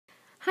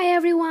Hi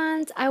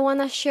everyone, I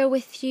wanna share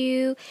with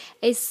you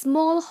a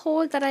small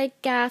haul that I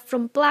got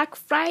from Black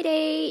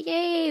Friday.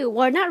 Yay!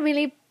 Well, not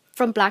really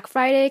from Black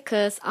Friday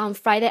because on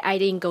Friday I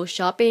didn't go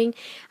shopping.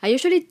 I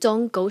usually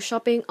don't go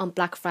shopping on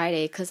Black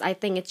Friday because I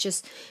think it's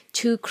just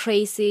too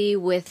crazy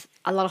with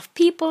a lot of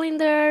people in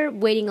there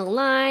waiting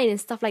online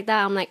and stuff like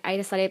that. I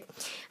decided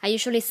I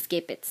usually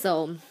skip it.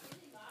 So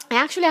I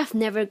actually have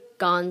never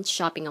gone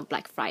shopping on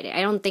Black Friday.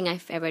 I don't think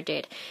I've ever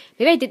did.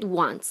 Maybe I did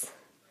once.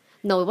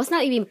 No, it was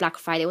not even Black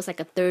Friday. It was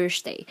like a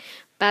Thursday.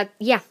 But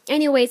yeah,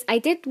 anyways, I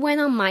did went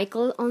on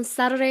Michael on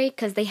Saturday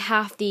because they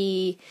have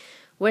the,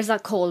 what's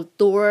that called?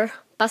 Door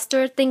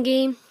buster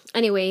thingy.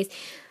 Anyways,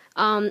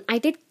 I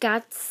did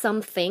got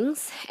some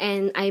things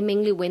and I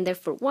mainly went there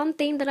for one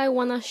thing that I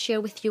want to share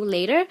with you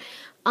later.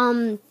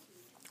 What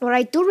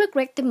I do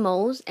regret the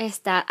most is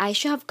that I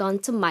should have gone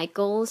to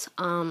Michael's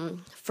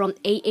from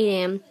 8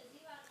 a.m.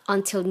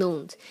 until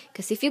noon.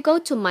 Because if you go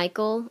to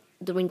Michael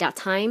during that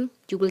time,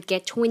 you will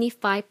get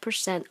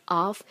 25%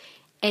 off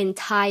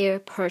entire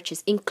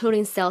purchase,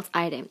 including sales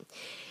item.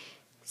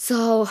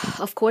 So,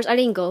 of course, I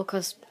didn't go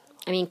because,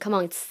 I mean, come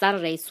on, it's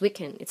Saturday, it's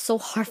weekend. It's so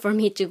hard for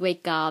me to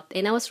wake up,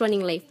 and I was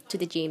running late to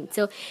the gym.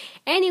 So,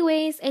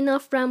 anyways,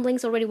 enough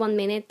ramblings, already 1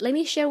 minute. Let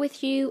me share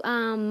with you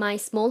my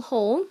small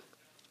haul.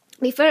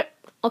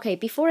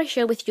 Before I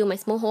share with you my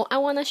small haul, I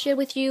want to share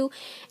with you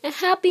a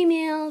happy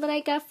meal that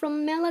I got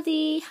from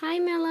Melody. Hi,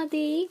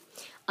 Melody.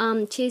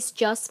 She's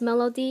just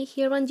Melody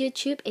here on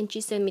YouTube, and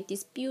she sent me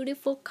this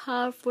beautiful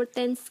card for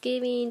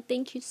Thanksgiving.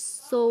 Thank you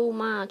so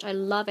much. I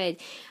love it.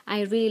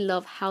 I really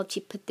love how she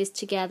put this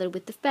together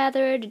with the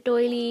feather, the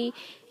doily,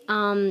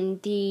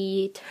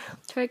 the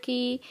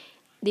turkey,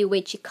 the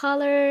way she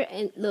color,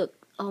 and look,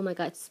 oh my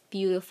god, it's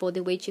beautiful.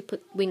 The way she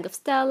put wing of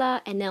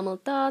Stella, enamel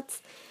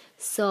dots.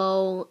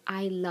 So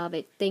I love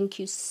it. Thank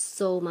you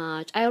so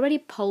much. I already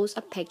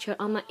posted a picture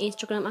on my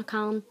Instagram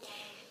account.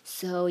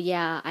 So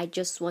yeah, I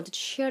just wanted to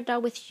share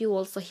that with you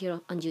also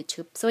here on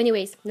YouTube. So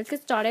anyways, let's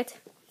get started.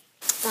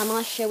 I'm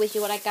gonna share with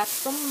you what I got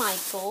from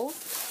Michael.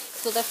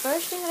 So the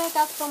first thing that I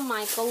got from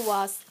Michael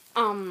was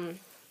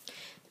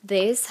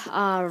this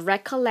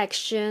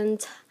recollection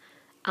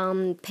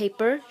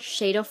paper,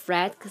 shade of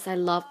red, because I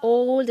love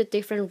all the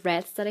different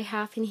reds that I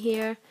have in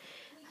here.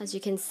 As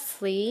you can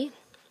see,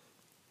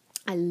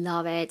 I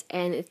love it,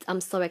 and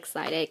I'm so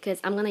excited because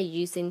I'm gonna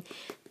using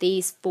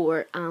these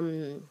for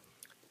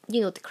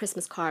the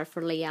Christmas card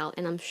for layout,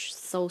 and I'm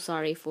so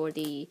sorry for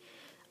the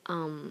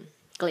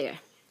glare.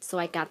 So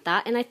I got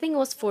that, and I think it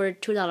was for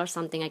 $2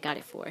 something. I got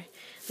it for,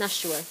 not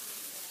sure.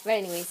 But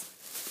anyways,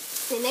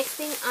 the next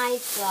thing I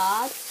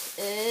got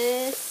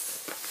is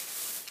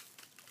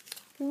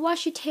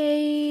washi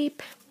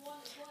tape.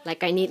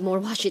 Like, I need more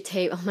washi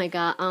tape. Oh my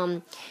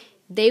god.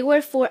 They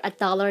were for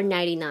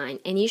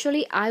 $1.99, and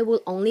usually I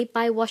will only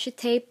buy washi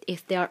tape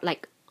if they are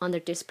like under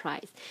this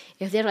price.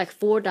 If they're like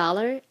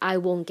 $4, I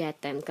won't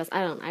get them because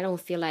I don't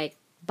feel like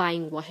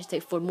buying washi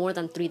tape for more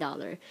than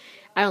 $3.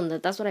 I don't know.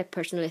 That's what I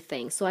personally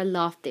think. So I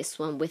love this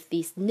one with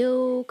the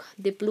snow,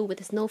 the blue with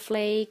the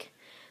snowflake.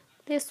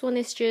 This one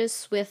is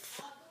just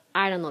with,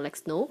 I don't know, like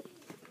snow.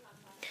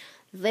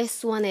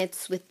 This one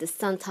it's with the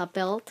Santa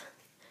belt.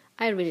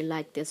 I really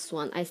like this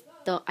one. I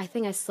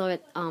think I saw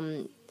it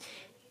on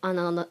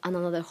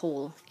another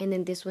haul. And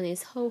then this one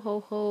is ho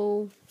ho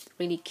ho,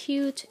 really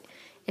cute.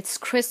 It's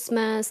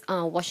Christmas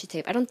washi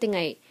tape.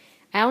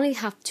 I only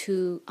have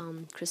two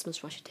Christmas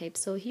washi tapes.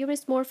 So here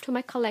is more to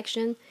my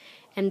collection.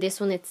 And this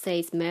one, it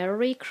says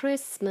Merry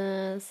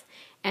Christmas.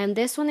 And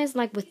this one is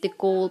like with the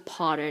gold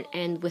pattern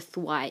and with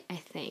white, I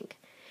think.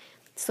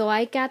 So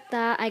I got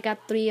that. I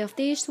got 3 of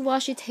these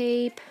washi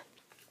tape.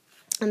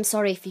 I'm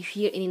sorry if you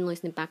hear any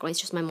noise in the background.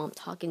 It's just my mom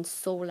talking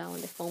so loud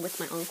on the phone with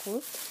my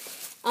uncle.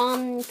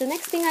 The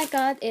next thing I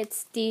got,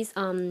 it's these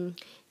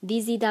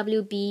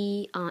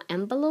DZWB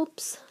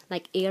envelopes,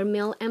 like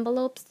airmail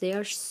envelopes. They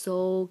are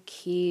so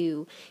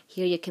cute.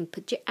 Here you can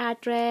put your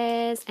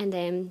address and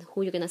then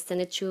who you're gonna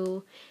send it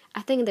to.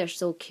 I think they're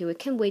so cute. I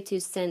can't wait to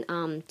send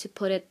to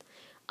put it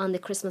on the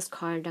Christmas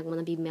card that I'm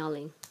gonna be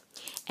mailing.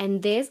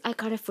 And this, I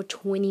got it for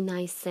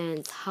 29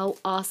 cents. How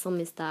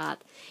awesome is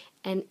that?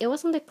 And it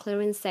was on the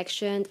clearance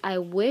section. I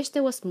wish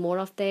there was more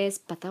of this,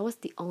 but that was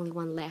the only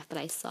one left that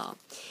I saw.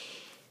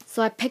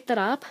 So I picked it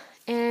up,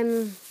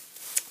 and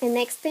the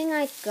next thing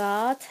I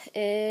got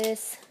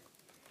is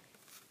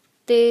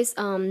this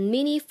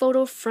mini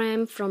photo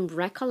frame from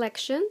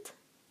Recollection.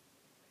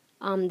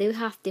 They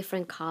have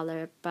different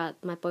color, but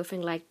my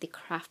boyfriend liked the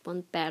craft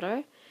one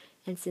better.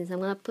 And since I'm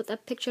gonna put a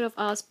picture of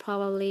us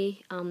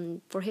probably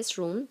for his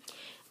room,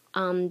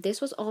 this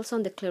was also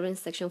on the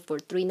clearance section for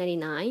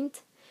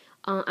 $3.99.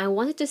 I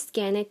wanted to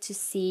scan it to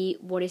see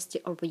what is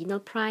the original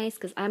price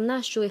because I'm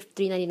not sure if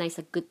 $3.99 is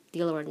a good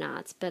deal or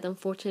not, but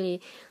unfortunately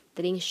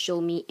they didn't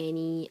show me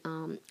any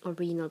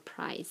original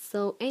price.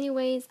 So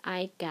anyways,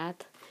 I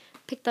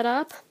picked that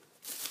up,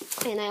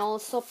 and I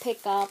also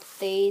picked up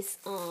this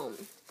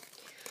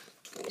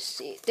let's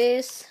see,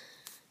 this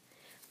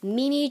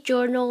mini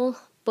journal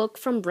book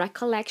from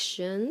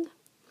Recollection.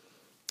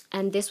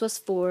 and this was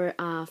for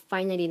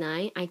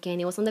 $5.99. Again,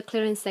 it was on the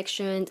clearance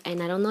section,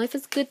 and I don't know if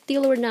it's a good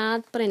deal or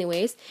not, but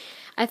anyways,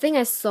 I think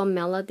I saw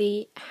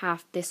Melody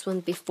have this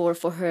one before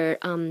for her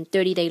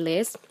 30-day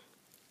list,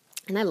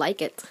 and I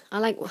like it. I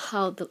like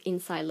how the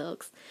inside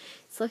looks.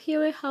 So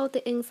here is how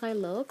the inside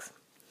looks.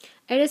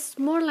 It is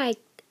more like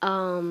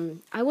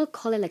I will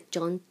call it like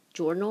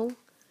journal,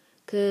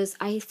 because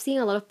I've seen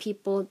a lot of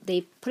people,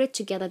 they put it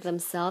together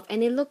themselves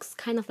and it looks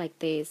kind of like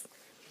this.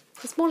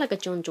 It's more like a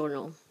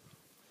journal.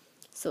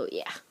 So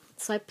yeah,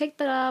 so I picked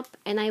it up,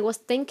 and I was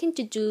thinking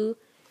to do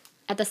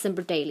a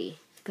December daily,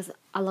 because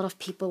a lot of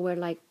people were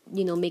like,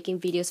 making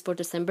videos for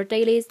December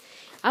dailies.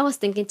 I was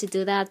thinking to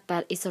do that,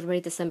 but it's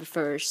already December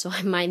 1st, so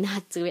I might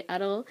not do it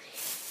at all.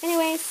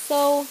 Anyway,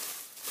 so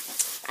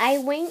I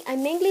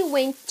mainly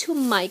went to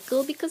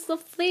Michael because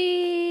of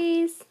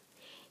this.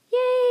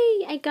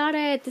 Yay! I got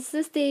it. This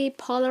is the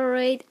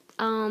Polaroid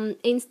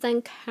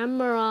instant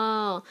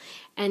camera,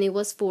 and it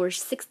was for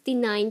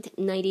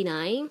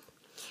 $69.99.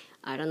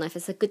 I don't know if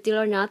it's a good deal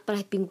or not, but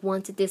I've been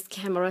wanting this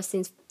camera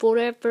since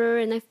forever,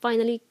 and I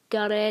finally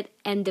got it.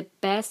 And the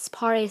best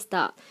part is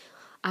that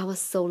I was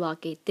so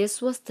lucky. This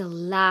was the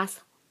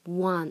last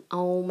one.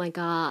 Oh my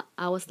god.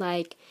 I was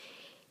like,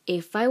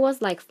 if I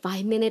was like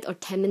 5 minutes or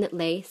 10 minutes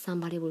late,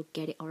 somebody will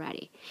get it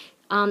already.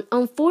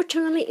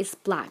 Unfortunately, it's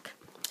black.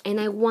 And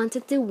I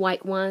wanted the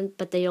white one,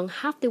 but they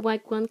don't have the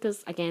white one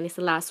because, again, it's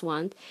the last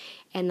one.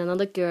 And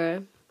another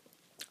girl,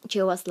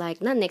 she was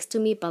like not next to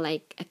me, but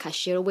like a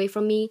cashier away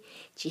from me.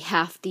 She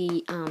have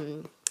the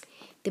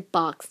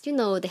box,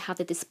 they have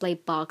the display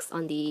box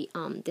on the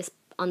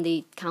on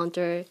the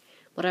counter,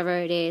 whatever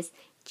it is.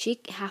 She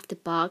have the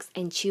box,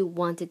 and she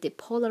wanted the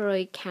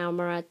Polaroid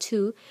camera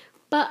too.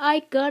 But I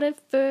got it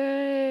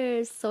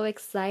first. So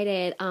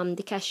excited.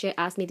 The cashier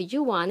asked me, "Did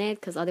you want it?"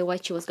 Because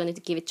otherwise she was going to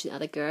give it to the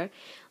other girl.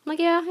 I'm like,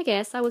 yeah, I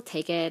guess I will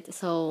take it.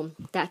 So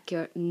that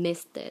girl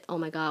missed it. Oh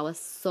my god, I was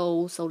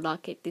so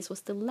lucky. This was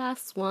the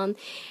last one.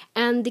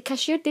 And the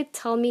cashier did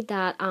tell me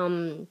that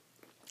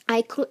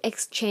I could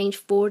exchange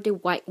for the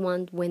white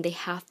one when they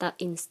have that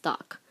in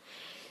stock.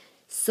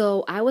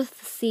 So I will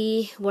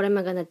see what am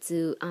I gonna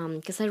do,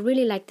 because I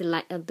really like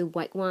the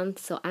white one,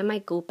 so I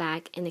might go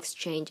back and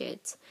exchange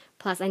it.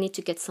 Plus I need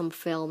to get some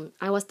film.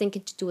 I was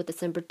thinking to do a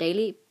December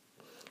daily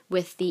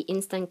with the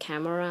instant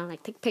camera,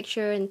 like take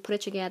picture and put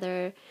it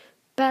together,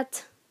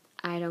 but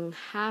I don't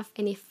have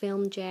any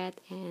film yet.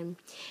 And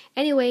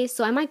anyway,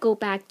 so I might go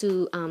back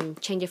to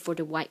change it for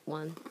the white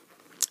one.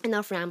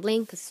 Enough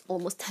rambling, because it's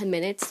almost 10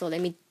 minutes, so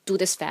let me do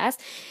this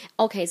fast.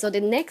 Okay, so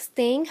the next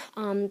thing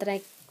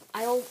that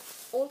I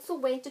also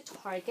went to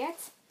Target,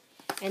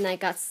 and I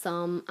got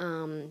some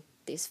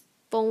this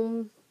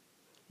foam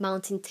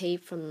mounting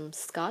tape from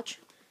Scotch,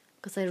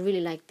 because I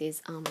really like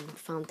this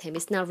foam tape.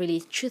 It's not really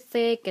too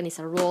thick, and it's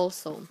a roll,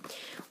 so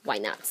why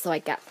not? So I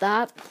got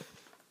that.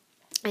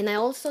 And I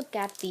also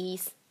got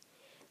these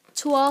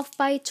 12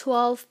 by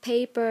 12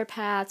 paper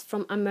pads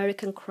from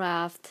American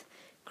Craft.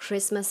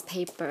 Christmas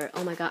paper.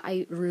 Oh my god,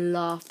 I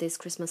love this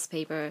Christmas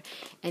paper,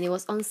 and it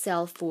was on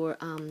sale for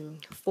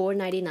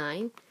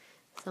 $4.99.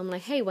 So I'm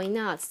like, hey, why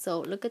not?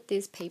 So look at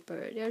this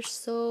paper. They're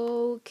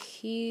so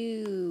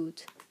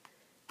cute.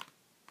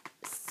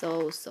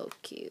 So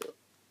cute.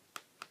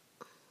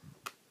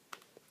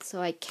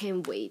 So I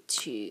can't wait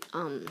to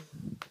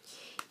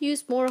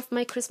use more of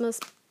my Christmas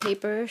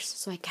papers.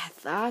 So I got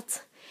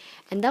that.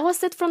 And that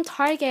was it from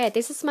Target.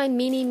 This is my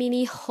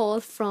mini haul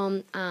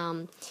from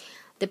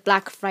the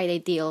Black Friday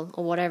deal,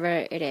 or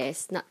whatever it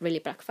is. Not really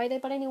Black Friday,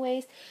 but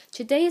anyways,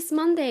 today is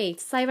Monday,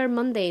 Cyber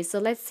Monday, so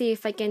let's see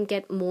if I can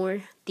get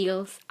more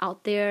deals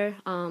out there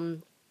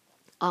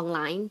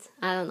online.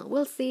 I don't know,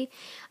 we'll see.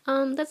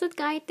 That's it,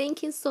 guys.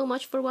 Thank you so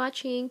much for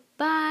watching.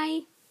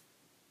 Bye.